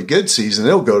a really good season,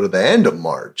 it'll go to the end of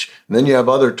March. And then you have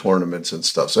other tournaments and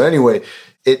stuff. So anyway,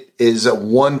 it is a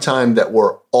one time that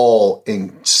we're all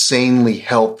insanely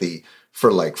healthy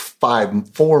for like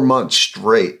 4 months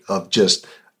straight of just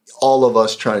all of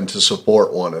us trying to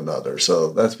support one another.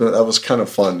 So that was kind of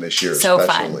fun this year. So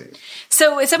especially. Fun.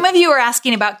 So some of you were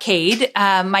asking about Cade,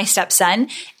 my stepson,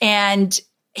 and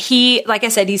he, like I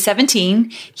said, he's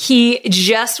 17. He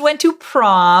just went to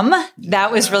prom.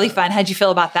 That was really fun. How'd you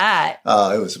feel about that?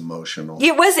 It was emotional.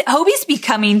 It was. Hobie's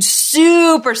becoming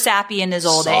super sappy in his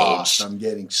old age. I'm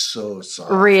getting so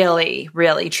soft. Really,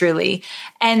 really, truly.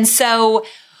 And so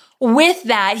with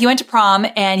that, he went to prom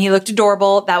and he looked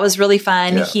adorable. That was really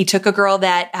fun. Yeah. He took a girl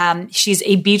that she's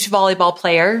a beach volleyball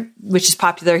player, which is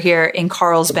popular here in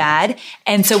Carlsbad.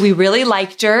 And so we really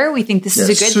liked her. We think this is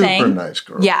a good thing. Super nice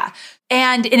girl. Yeah.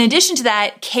 And in addition to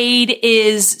that, Cade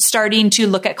is starting to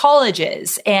look at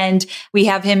colleges, and we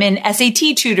have him in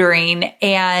SAT tutoring,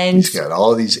 and he's got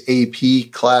all these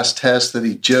AP class tests that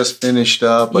he just finished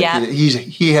up. Like he's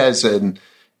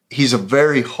a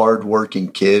very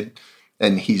hardworking kid.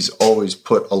 And he's always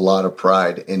put a lot of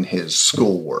pride in his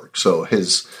schoolwork. So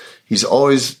he's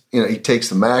always, he takes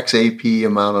the max AP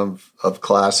amount of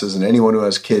classes. And anyone who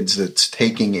has kids that's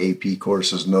taking AP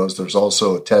courses knows there's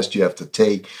also a test you have to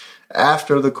take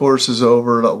after the course is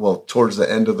over. Well, towards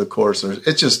the end of the course,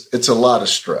 it's a lot of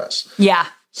stress. Yeah.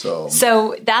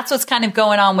 So that's what's kind of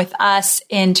going on with us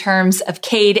in terms of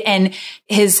Cade, and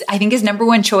I think his number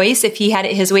one choice, if he had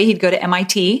it his way, he'd go to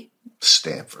MIT.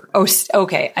 Stanford. Oh,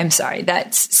 okay. I'm sorry.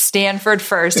 That's Stanford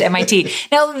first, MIT.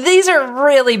 Now, these are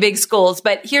really big schools,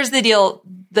 but here's the deal,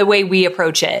 the way we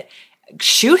approach it.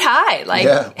 Shoot high. Like,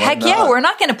 heck yeah, we're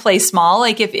not going to play small.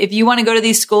 Like, if you want to go to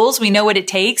these schools, we know what it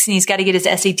takes, and he's got to get his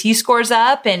SAT scores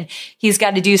up, and he's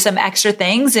got to do some extra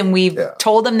things, and we've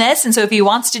told him this. And so if he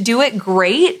wants to do it,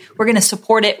 great. We're going to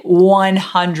support it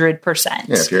 100%. Yeah,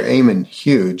 if you're aiming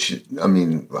huge, I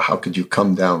mean, how could you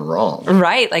come down wrong?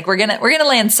 Right. Like, we're going to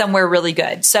land somewhere really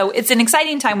good. So it's an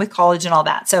exciting time with college and all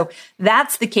that. So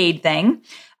that's the Cade thing.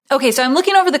 Okay, so I'm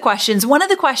looking over the questions. One of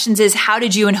the questions is, how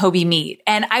did you and Hobie meet?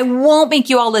 And I won't make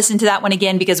you all listen to that one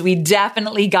again because we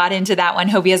definitely got into that one.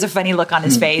 Hobie has a funny look on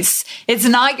his face. It's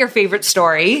not your favorite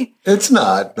story. It's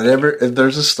not, but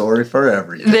there's a story for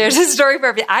everything. There's a story for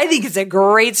everything. I think it's a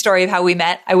great story of how we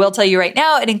met. I will tell you right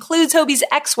now, it includes Hobie's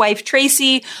ex-wife,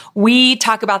 Tracy. We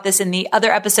talk about this in the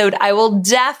other episode. I will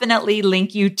definitely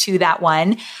link you to that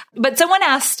one. But someone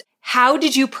asked, how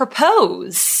did you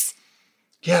propose?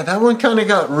 Yeah, that one kind of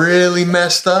got really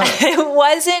messed up. It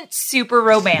wasn't super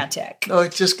romantic. No,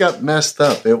 it just got messed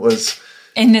up. It was...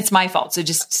 And it's my fault, so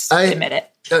just admit it.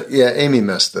 Yeah, Amy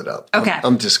messed it up. Okay.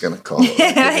 I'm just going to call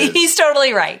it. He's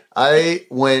totally right. I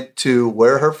went to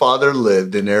where her father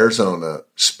lived in Arizona,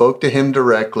 spoke to him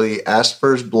directly, asked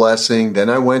for his blessing. Then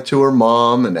I went to her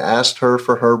mom and asked her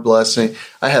for her blessing.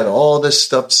 I had all this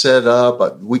stuff set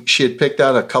up. She had picked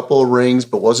out a couple of rings,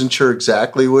 but wasn't sure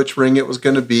exactly which ring it was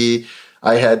going to be.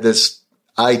 I had this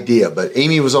idea, but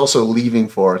Amy was also leaving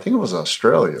for, I think it was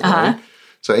Australia, right?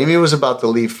 So Amy was about to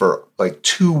leave for like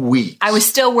 2 weeks. I was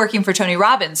still working for Tony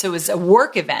Robbins, so it was a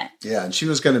work event. Yeah, and she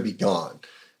was going to be gone.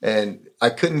 And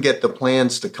I couldn't get the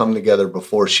plans to come together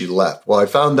before she left. Well, I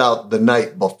found out the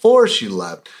night before she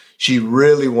left, she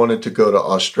really wanted to go to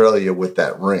Australia with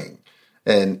that ring.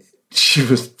 And she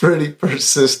was pretty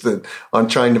persistent on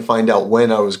trying to find out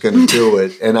when I was going to do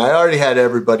it. And I already had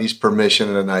everybody's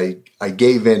permission, and I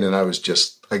gave in, and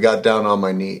I got down on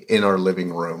my knee in our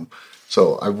living room.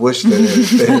 So I wish that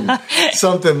it had been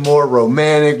something more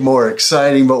romantic, more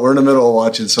exciting, but we're in the middle of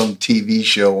watching some TV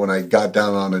show when I got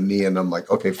down on a knee, and I'm like,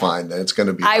 okay, fine, then it's going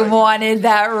to be. I wanted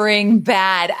that ring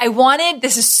bad.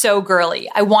 This is so girly.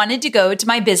 I wanted to go to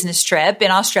my business trip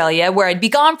in Australia where I'd be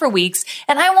gone for weeks,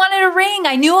 and I wanted a ring.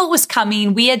 I knew it was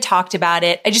coming. We had talked about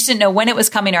it. I just didn't know when it was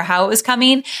coming or how it was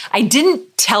coming. I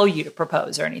didn't tell you to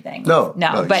propose or anything. No,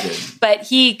 but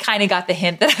he kind of got the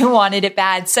hint that I wanted it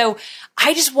bad. So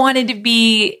I just wanted to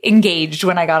be engaged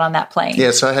when I got on that plane.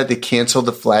 Yeah, so I had to cancel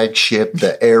the flagship,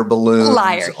 the air balloons,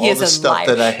 liar. He all is the a stuff liar.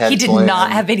 that I had He did planned.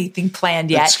 not have anything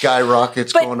planned yet. The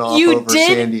skyrockets going off over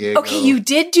San Diego. Okay, you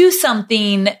did do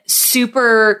something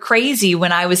super crazy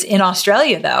when I was in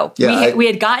Australia, though. Yeah, we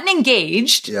had gotten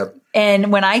engaged. Yep.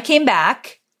 And when I came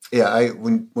back. Yeah,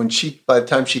 by the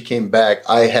time she came back,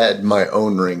 I had my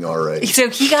own ring already. So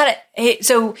he got it.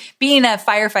 So being a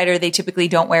firefighter, they typically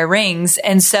don't wear rings.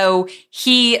 And so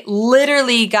he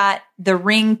literally got the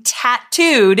ring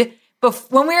tattooed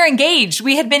when we were engaged.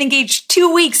 We had been engaged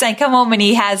 2 weeks. I come home and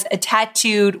he has a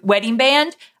tattooed wedding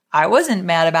band. I wasn't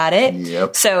mad about it.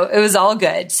 Yep. So it was all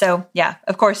good. So yeah,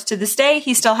 of course, to this day,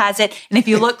 he still has it. And if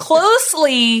you look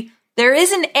closely, there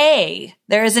is an A.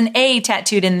 There is an A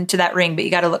tattooed into that ring, but you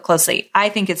got to look closely. I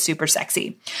think it's super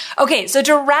sexy. Okay, so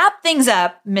to wrap things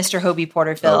up, Mr. Hobie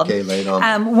Porterfield. Okay, lay it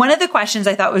on. One of the questions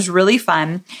I thought was really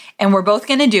fun, and we're both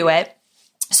going to do it.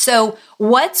 So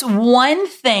what's one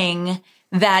thing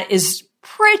that is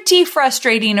pretty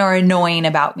frustrating or annoying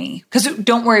about me? Because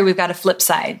don't worry, we've got a flip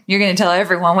side. You're going to tell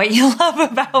everyone what you love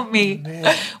about me.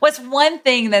 Man. What's one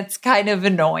thing that's kind of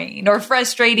annoying or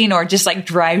frustrating or just like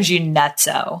drives you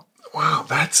nutso? Wow,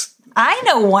 I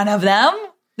know one of them.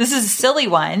 This is a silly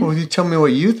one. Well, you tell me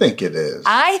what you think it is.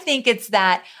 I think it's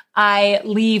that I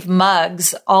leave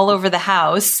mugs all over the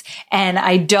house and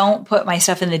I don't put my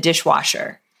stuff in the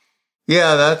dishwasher.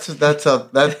 Yeah, that's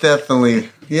definitely.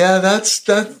 Yeah,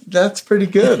 that's pretty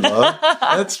good, love.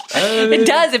 It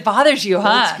does. It bothers you, huh?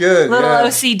 That's good. Little yeah.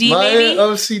 OCD, My maybe.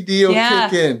 OCD will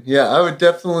kick in. Yeah, I would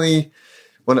definitely.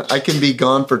 When I can be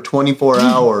gone for 24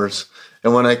 hours.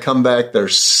 And when I come back,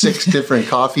 there's 6 different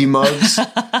coffee mugs,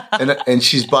 and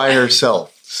she's by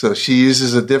herself. So she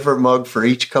uses a different mug for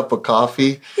each cup of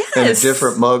coffee, and a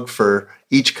different mug for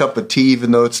each cup of tea,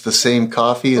 even though it's the same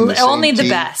coffee and the same Only the tea.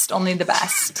 best. Only the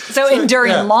best. So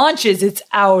during launches, it's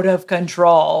out of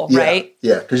control, right?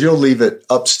 Yeah, because you'll leave it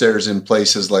upstairs in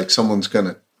places like someone's going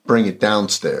to bring it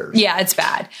downstairs. Yeah, it's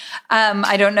bad.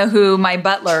 I don't know who my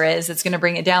butler is that's going to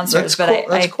bring it downstairs,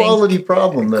 that's a quality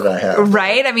problem that I have.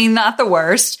 Right? I mean, not the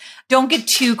worst. Don't get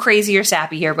too crazy or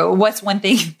sappy here, but what's one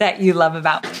thing that you love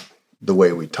about me? The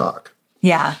way we talk.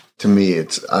 Yeah. To me,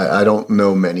 I don't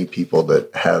know many people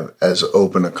that have as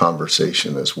open a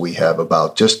conversation as we have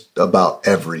about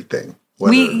everything.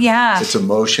 Whether it's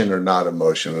emotion or not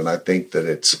emotion. And I think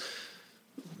that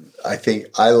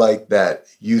I like that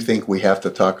you think we have to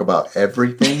talk about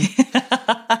everything.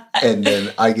 And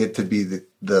then I get to be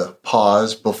the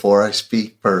pause before I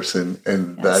speak person.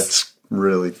 And that's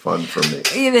really fun for me.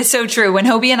 It is so true. When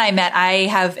Hobie and I met, I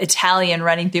have Italian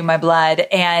running through my blood.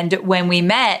 And when we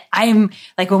met, I'm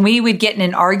like, when we would get in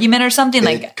an argument or something,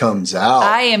 it comes out.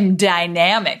 I am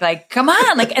dynamic. Like, come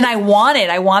on. Like, and I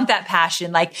want that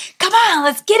passion. Like, come on,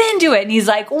 let's get into it. And he's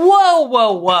like, whoa,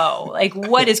 whoa, whoa. Like,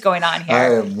 what is going on here?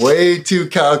 I am way too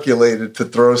calculated to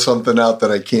throw something out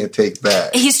that I can't take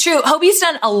back. He's true. Hobie's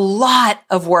done a lot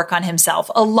of work on himself,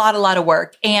 a lot of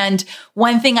work. And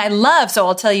one thing I love, so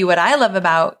I'll tell you what I love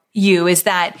about you is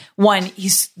that one,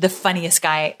 he's the funniest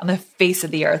guy on the face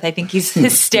of the earth. I think he's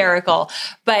hysterical,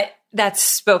 but that's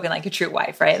spoken like a true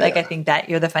wife, right? Like, I think that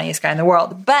you're the funniest guy in the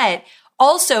world, but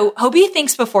also Hobie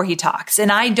thinks before he talks.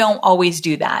 And I don't always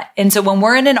do that. And so when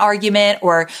we're in an argument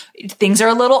or things are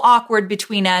a little awkward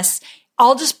between us,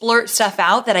 I'll just blurt stuff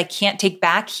out that I can't take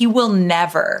back. He will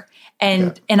never.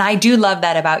 And I do love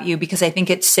that about you because I think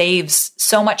it saves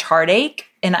so much heartache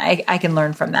and I can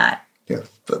learn from that. Yeah,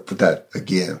 but that,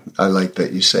 again, I like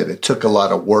that you said it took a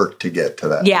lot of work to get to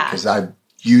that. Yeah. Because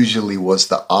usually was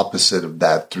the opposite of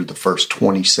that through the first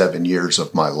 27 years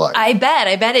of my life. I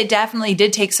bet it definitely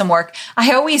did take some work.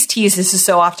 I always tease, this is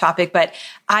so off topic, but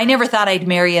I never thought I'd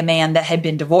marry a man that had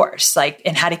been divorced, like,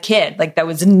 and had a kid. Like, that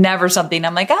was never something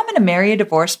I'm like, I'm going to marry a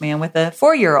divorced man with a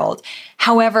 4-year-old.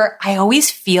 However, I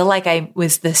always feel like I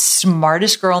was the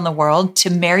smartest girl in the world to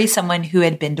marry someone who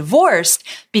had been divorced,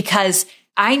 because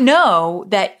I know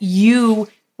that you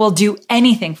will do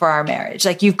anything for our marriage.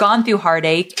 Like, you've gone through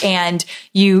heartache and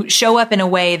you show up in a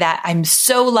way that I'm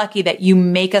so lucky that you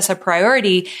make us a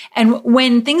priority. And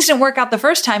when things didn't work out the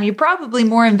first time, you're probably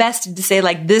more invested to say,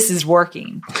 like, this is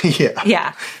working. Yeah.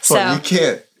 Yeah. So well,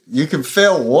 you can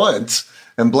fail once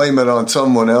and blame it on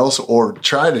someone else, or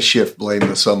try to shift blame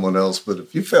to someone else. But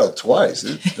if you fail twice,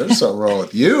 there's something wrong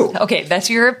with you. Okay, that's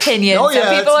your opinion. Oh, yeah,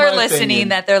 Some people are listening opinion.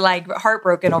 that they're like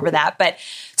heartbroken over that. But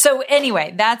so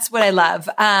anyway, that's what I love.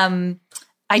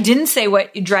 I didn't say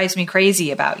what drives me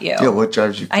crazy about you. Yeah, what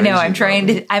drives you crazy? I know. I'm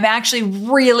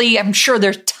sure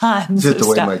there's tons Is it of the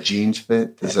way stuff. my jeans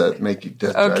fit? Does that make you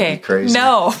drive you crazy?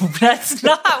 No, that's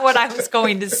not what I was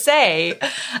going to say.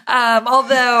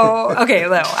 Although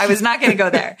I was not going to go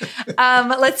there.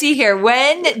 Let's see here.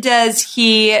 When does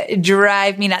he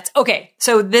drive me nuts? Okay,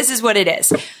 so this is what it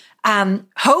is.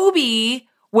 Hobie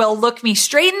will look me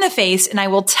straight in the face and I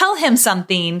will tell him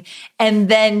something. And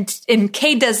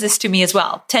Kay does this to me as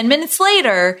well. 10 minutes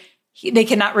later, they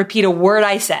cannot repeat a word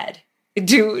I said.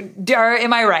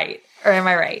 Am I right? Or am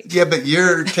I right? Yeah, but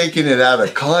you're taking it out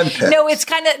of context.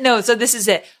 No, so this is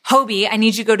it. Hobie, I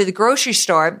need you to go to the grocery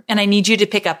store and I need you to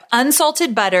pick up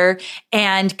unsalted butter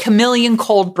and chameleon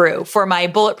cold brew for my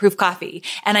bulletproof coffee.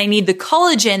 And I need the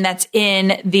collagen that's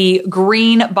in the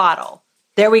green bottle.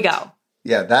 There we go.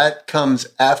 Yeah, that comes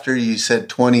after you said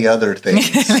 20 other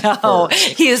things. No,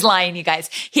 he is lying, you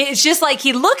guys. It's just like,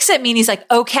 he looks at me and he's like,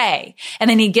 okay. And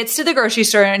then he gets to the grocery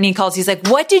store and he calls, he's like,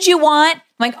 what did you want?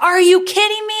 I'm like, are you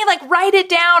kidding me? Like, write it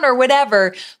down or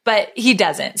whatever. But he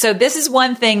doesn't. So this is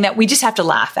one thing that we just have to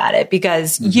laugh at it,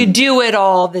 because you do it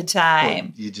all the time.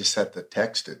 Well, you just have to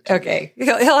text it. Okay.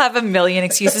 He'll have a million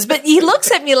excuses, but he looks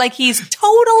at me like he's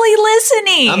totally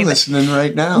listening. I'm listening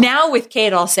right now. Now with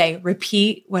Kate, I'll say,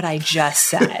 repeat what I just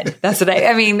said. That's what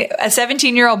I mean, a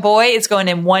 17-year-old boy is going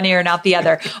in one ear and out the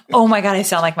other. Oh my God, I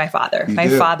sound like my father. My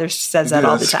father says that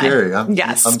all the time. Scary.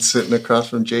 Yes. I'm sitting across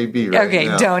from JB right now.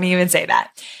 Okay, don't even say that.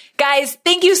 Guys,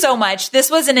 thank you so much.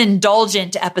 This was an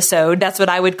indulgent episode. That's what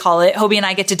I would call it. Hobie and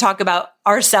I get to talk about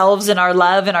ourselves and our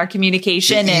love and our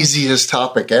communication. The easiest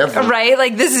topic ever. Right?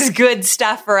 Like, this is good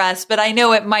stuff for us, but I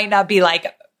know it might not be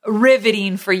like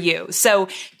riveting for you. So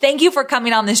thank you for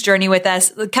coming on this journey with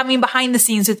us, coming behind the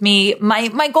scenes with me.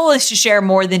 My goal is to share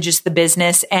more than just the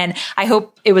business. And I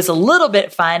hope it was a little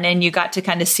bit fun and you got to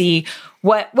kind of see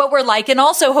what we're like. And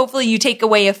also, hopefully you take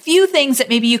away a few things that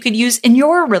maybe you could use in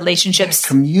your relationships. Yeah,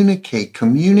 communicate.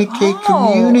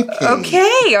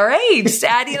 Okay. All right. Just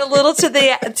adding a little to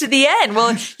the end.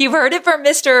 Well, you've heard it from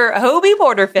Mr. Hobie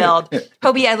Porterfield.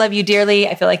 Hobie, I love you dearly.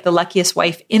 I feel like the luckiest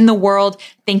wife in the world.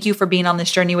 Thank you for being on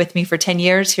this journey with me for 10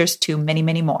 years. Here's to many,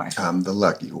 many more. I'm the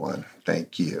lucky one.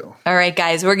 Thank you. All right,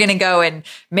 guys, we're going to go and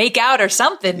make out or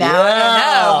something now. Yeah, I don't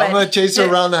know. I'm going to chase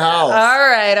her around the house. All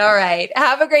right.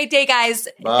 Have a great day, guys.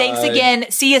 Bye. Thanks again.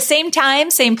 See you same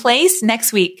time, same place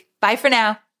next week. Bye for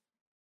now.